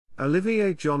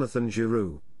Olivier Jonathan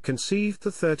Giroud, conceived the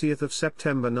 30th of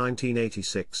September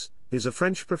 1986, is a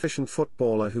French proficient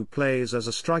footballer who plays as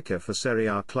a striker for Serie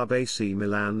A club AC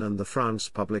Milan and the France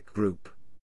Public Group.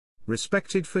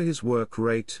 Respected for his work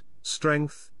rate,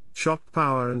 strength, shot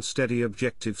power and steady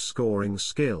objective scoring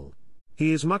skill,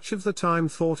 he is much of the time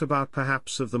thought about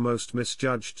perhaps of the most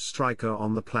misjudged striker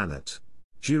on the planet.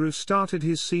 Giroud started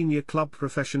his senior club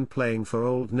profession playing for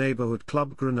old neighborhood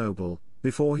club Grenoble,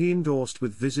 before he endorsed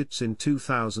with Visits in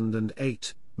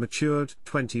 2008, matured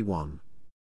 21.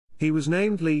 He was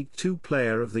named League Two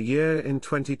Player of the Year in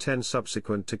 2010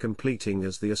 subsequent to completing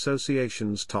as the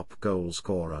association's top goal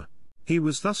scorer. He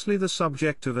was thusly the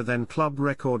subject of a then club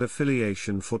record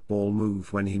affiliation football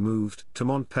move when he moved to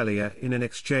Montpellier in an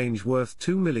exchange worth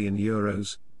 €2 million,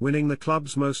 winning the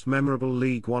club's most memorable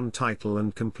League One title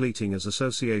and completing as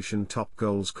association top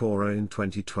goal scorer in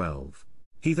 2012.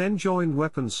 He then joined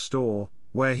Weapons Store,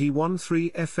 where he won 3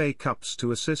 FA Cups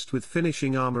to assist with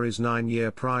finishing Armoury's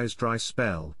 9-year prize dry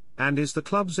spell, and is the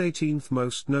club's 18th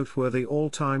most noteworthy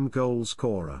all-time goal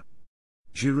scorer.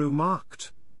 Giroud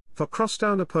marked for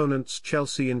crosstown opponents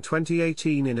Chelsea in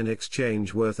 2018 in an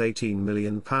exchange worth £18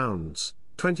 million,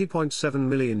 €20.7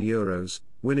 million,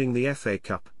 winning the FA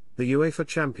Cup, the UEFA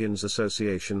Champions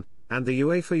Association, and the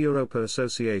UEFA Europa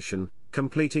Association,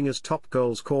 completing as top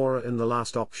goal scorer in the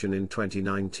last option in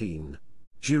 2019.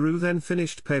 Giroud then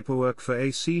finished paperwork for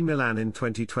AC Milan in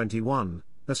 2021,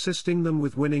 assisting them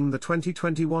with winning the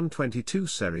 2021-22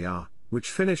 Serie A, which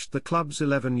finished the club's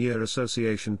 11-year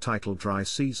association title dry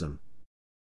season.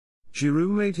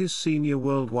 Giroud made his senior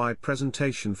worldwide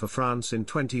presentation for France in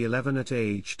 2011 at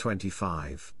age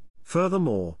 25.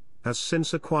 Furthermore, has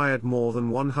since acquired more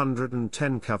than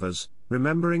 110 covers,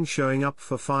 remembering showing up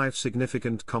for 5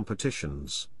 significant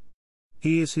competitions.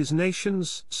 He is his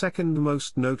nation's second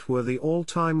most noteworthy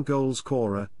all-time goal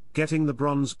scorer, getting the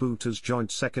bronze boot as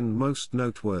joint second most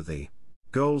noteworthy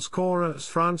goal scorer as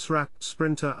France wrapped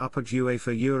sprinter up at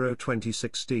UEFA Euro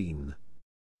 2016.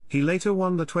 He later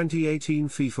won the 2018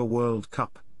 FIFA World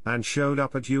Cup, and showed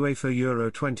up at UEFA Euro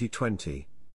 2020.